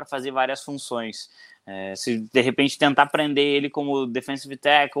linha para fazer várias funções. Se de repente tentar prender ele como defensive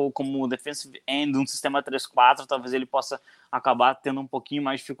tackle, como defensive end, um sistema 3-4, talvez ele possa acabar tendo um pouquinho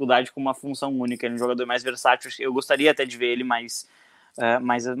mais de dificuldade com uma função única. Ele é um jogador mais versátil. Eu gostaria até de ver ele mais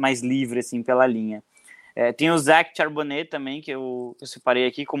livre assim, pela linha. Tem o Zach Charbonnet também, que eu separei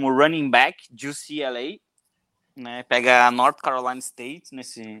aqui como running back de UCLA, né? Pega a North Carolina State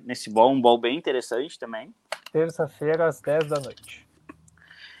nesse bowl, um bowl bem interessante também. Terça-feira, às 10 da noite.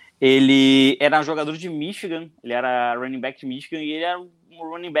 Ele era um jogador de Michigan, ele era running back de Michigan, e ele era um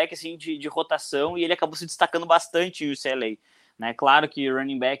running back assim, de rotação, e ele acabou se destacando bastante em UCLA. Né? Claro que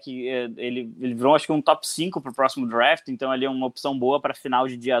running back, ele virou acho que um top 5 para o próximo draft, então ele é uma opção boa para final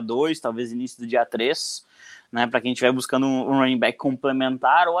de dia 2, talvez início do dia 3, né? Para quem estiver buscando um running back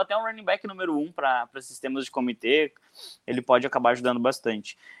complementar, ou até um running back número 1 para sistemas de comitê, ele pode acabar ajudando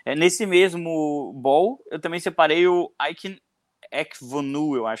bastante. Nesse mesmo bowl, eu também separei o Aiken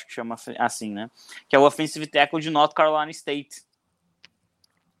Ekvonu, eu acho que chama assim, né? Que é o offensive tackle de North Carolina State.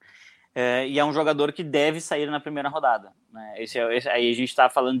 E é um jogador que deve sair na primeira rodada. Né? Aí a gente está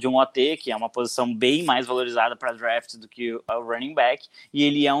falando de um OT, que é uma posição bem mais valorizada para draft do que o running back, e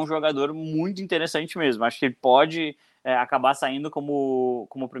ele é um jogador muito interessante mesmo. Acho que ele pode acabar saindo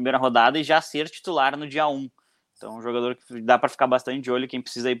como primeira rodada e já ser titular no dia 1. Então, um jogador que dá para ficar bastante de olho, quem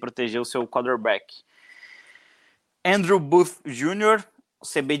precisa aí proteger o seu quarterback. Andrew Booth Jr., o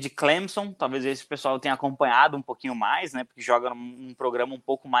CB de Clemson, talvez esse pessoal tenha acompanhado um pouquinho mais, né, porque joga num programa um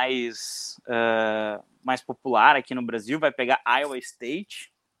pouco mais popular aqui no Brasil, vai pegar Iowa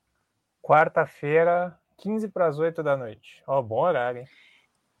State. Quarta-feira, 15 para as 8 da noite. Bom horário, hein?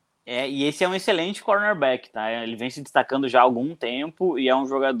 E esse é um excelente cornerback, tá? Ele vem se destacando já há algum tempo e é um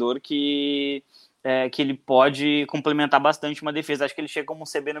jogador que ele pode complementar bastante uma defesa. Acho que ele chega como um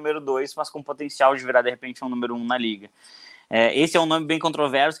CB número 2, mas com potencial de virar, de repente, um número 1 na liga. Esse é um nome bem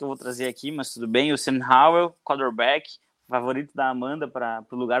controverso que eu vou trazer aqui, mas tudo bem. O Sam Howell, quarterback, favorito da Amanda para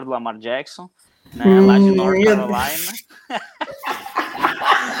o lugar do Lamar Jackson, né, lá de North Carolina.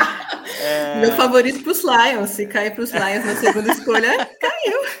 Meu favorito para os Lions. Se cair para os Lions na segunda escolha,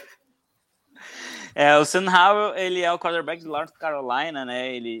 caiu. O Sam Howell, ele é o quarterback de North Carolina,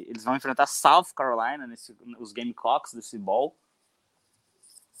 né? Eles vão enfrentar South Carolina, os Gamecocks desse bowl.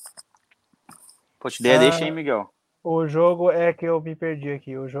 Pô, te dei a deixa, hein, Miguel? O jogo que eu me perdi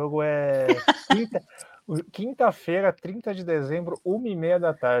aqui. O jogo é quinta-feira, 30 de dezembro, 1h30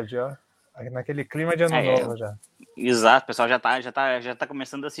 da tarde, ó. Naquele clima de ano novo já. Exato, o pessoal já tá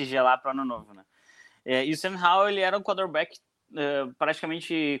começando a se gelar para ano novo, né? E o Sam Howell, ele era um quarterback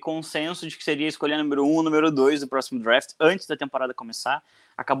praticamente consenso de que seria escolher número 1, número 2 do próximo draft, antes da temporada começar.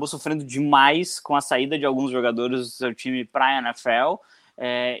 Acabou sofrendo demais com a saída de alguns jogadores do seu time para a NFL,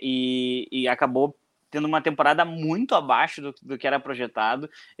 e acabou tendo uma temporada muito abaixo do que era projetado,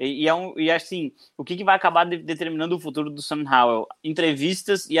 e assim, o que vai acabar determinando o futuro do Sam Howell?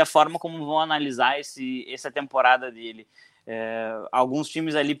 Entrevistas e a forma como vão analisar essa temporada dele. Alguns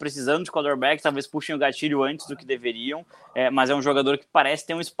times ali precisando de quarterback, talvez puxem o gatilho antes do que deveriam, mas é um jogador que parece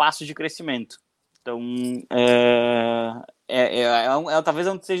ter um espaço de crescimento. Então, talvez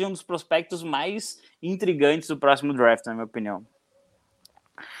seja um dos prospectos mais intrigantes do próximo draft, na minha opinião.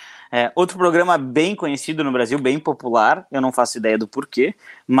 Outro programa bem conhecido no Brasil, bem popular, eu não faço ideia do porquê,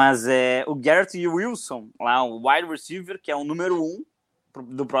 mas é o Garrett Wilson, lá, o wide receiver, que é o número 1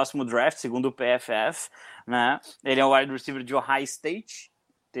 do próximo draft, segundo o PFF, né? Ele é o wide receiver de Ohio State,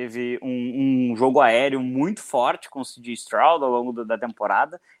 teve um jogo aéreo muito forte com o C.J. Stroud ao longo da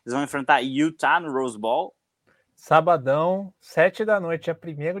temporada. Eles vão enfrentar Utah no Rose Bowl. Sabadão, 7 da noite, é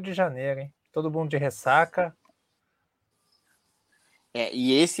 1º de janeiro, hein? Todo mundo de ressaca.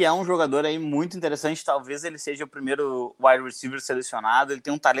 E esse é um jogador aí muito interessante, talvez ele seja o primeiro wide receiver selecionado. Ele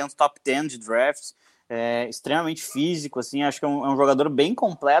tem um talento top 10 de draft, extremamente físico, assim, acho que é um jogador bem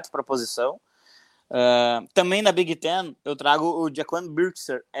completo para a posição. Também na Big Ten, eu trago o Jaquan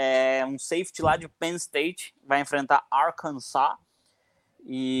Brisker, um safety lá de Penn State, vai enfrentar Arkansas,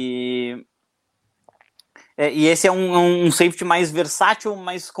 e esse é um safety mais versátil,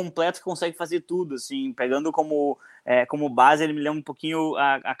 mais completo, que consegue fazer tudo, assim, pegando como base, ele me lembra um pouquinho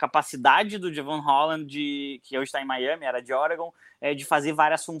a capacidade do Javon Holland, que hoje está em Miami, era de Oregon, de fazer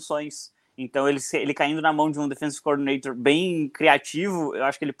várias funções. Então, ele caindo na mão de um defensive coordinator bem criativo, eu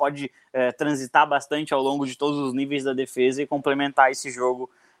acho que ele pode transitar bastante ao longo de todos os níveis da defesa e complementar esse jogo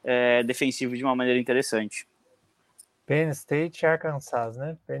defensivo de uma maneira interessante. Penn State e Arkansas,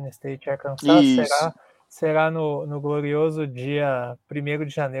 né? Penn State e Arkansas será no glorioso dia 1º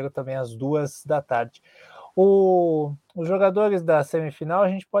de janeiro, também às 2 da tarde. Os jogadores da semifinal a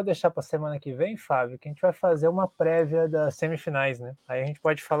gente pode deixar para a semana que vem, Fábio, que a gente vai fazer uma prévia das semifinais, né? Aí a gente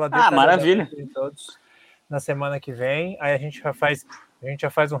pode falar maravilha. De todos na semana que vem. Aí a gente já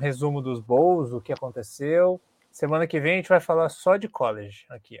faz um resumo dos bowls, o que aconteceu. Semana que vem a gente vai falar só de college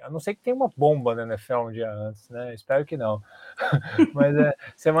aqui. A não ser que tenha uma bomba na NFL um dia antes, né? Espero que não. Mas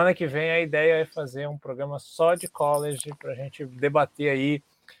semana que vem a ideia é fazer um programa só de college para a gente debater aí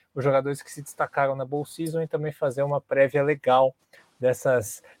os jogadores que se destacaram na Bowl Season e também fazer uma prévia legal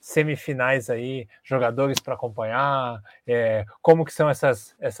dessas semifinais aí, jogadores para acompanhar, como que são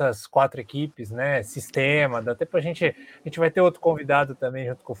essas 4 equipes, né? Sistema, dá até para a gente vai ter outro convidado também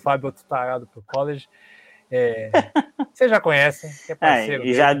junto com o Fábio, outro tarado para o college. Vocês já conhecem, que é parceiro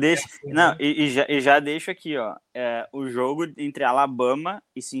e já deixa, já deixo aqui, ó, o jogo entre Alabama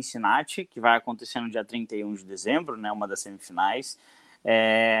e Cincinnati, que vai acontecer no dia 31 de dezembro, né, uma das semifinais,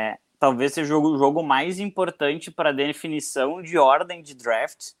 talvez seja o jogo mais importante para a definição de ordem de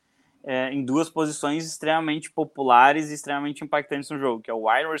draft em 2 posições extremamente populares e extremamente impactantes no jogo, que é o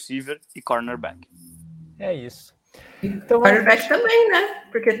wide receiver e cornerback. É isso. Então, quarterback também, né?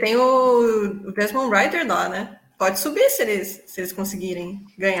 Porque tem o Desmond Ridder lá, né? Pode subir se eles conseguirem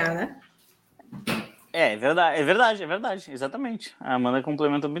ganhar, né? É verdade, exatamente. A Amanda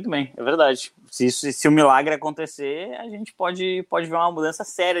complementa muito bem, é verdade. Se o milagre acontecer, a gente pode ver uma mudança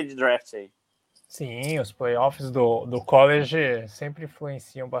séria de draft aí. Sim, os playoffs do college sempre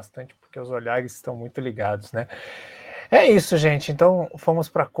influenciam bastante, porque os olhares estão muito ligados, né? É isso, gente. Então, fomos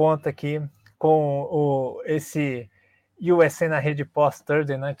para a conta aqui com esse USA na Rede Pós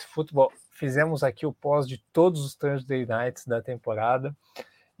Thursday Night Football. Fizemos aqui o pós de todos os Thursday Nights da temporada.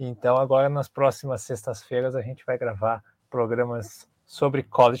 Então, agora, nas próximas sextas-feiras, a gente vai gravar programas sobre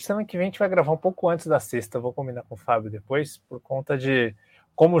college. Semana que vem a gente vai gravar um pouco antes da sexta. Eu vou combinar com o Fábio depois, por conta de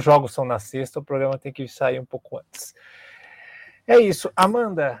como os jogos são na sexta, o programa tem que sair um pouco antes. É isso.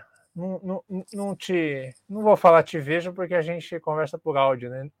 Amanda, não vou falar te vejo, porque a gente conversa por áudio,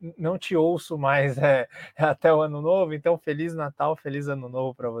 né? Não te ouço mais até o ano novo, então Feliz Natal, Feliz Ano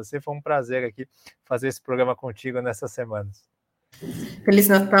Novo para você. Foi um prazer aqui fazer esse programa contigo nessas semanas. Feliz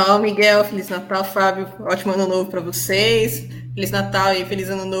Natal, Miguel. Feliz Natal, Fábio. Ótimo Ano Novo para vocês. Feliz Natal e Feliz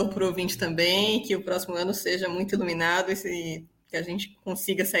Ano Novo para o ouvinte também. Que o próximo ano seja muito iluminado e que a gente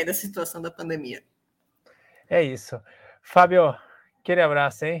consiga sair da situação da pandemia. É isso. Fábio, aquele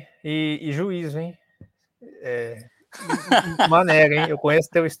abraço, hein? E juízo, hein? Maneira, hein? Eu conheço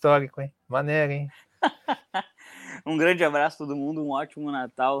teu histórico, hein? Maneira, hein? Um grande abraço a todo mundo, um ótimo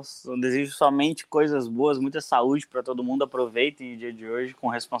Natal. Eu desejo somente coisas boas, muita saúde para todo mundo. Aproveitem o dia de hoje com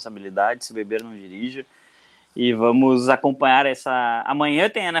responsabilidade, se beber não dirija. E vamos acompanhar essa... Amanhã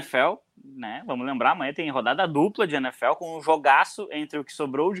tem NFL, né? Vamos lembrar, amanhã tem rodada dupla de NFL com um jogaço entre o que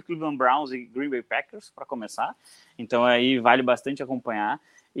sobrou de Cleveland Browns e Green Bay Packers para começar. Então aí vale bastante acompanhar.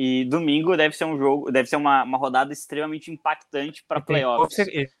 E domingo deve ser um jogo, deve ser uma rodada extremamente impactante para playoffs.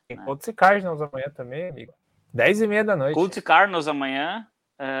 Tem Colts e Cardinals amanhã também, amigo. 10h30 da noite. Colts e Cardinals amanhã.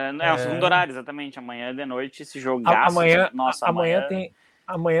 É o segundo horário, exatamente. Amanhã de noite esse jogaço.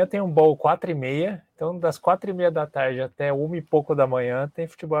 Amanhã tem um bowl 4h30. Então, das 4h30 da tarde até 1 e pouco da manhã, tem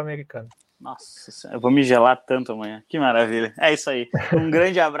futebol americano. Nossa, eu vou me gelar tanto amanhã. Que maravilha. É isso aí. Um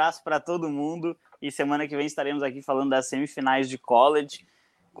grande abraço para todo mundo. E semana que vem estaremos aqui falando das semifinais de college,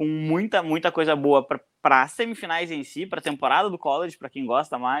 com muita coisa boa para as semifinais em si, para a temporada do college, para quem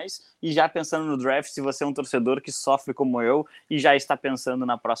gosta mais, e já pensando no draft, se você é um torcedor que sofre como eu e já está pensando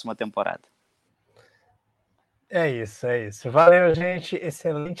na próxima temporada. É isso. Valeu, gente.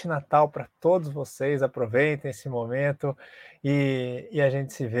 Excelente Natal para todos vocês. Aproveitem esse momento e a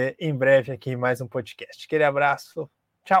gente se vê em breve aqui em mais um podcast. Aquele abraço.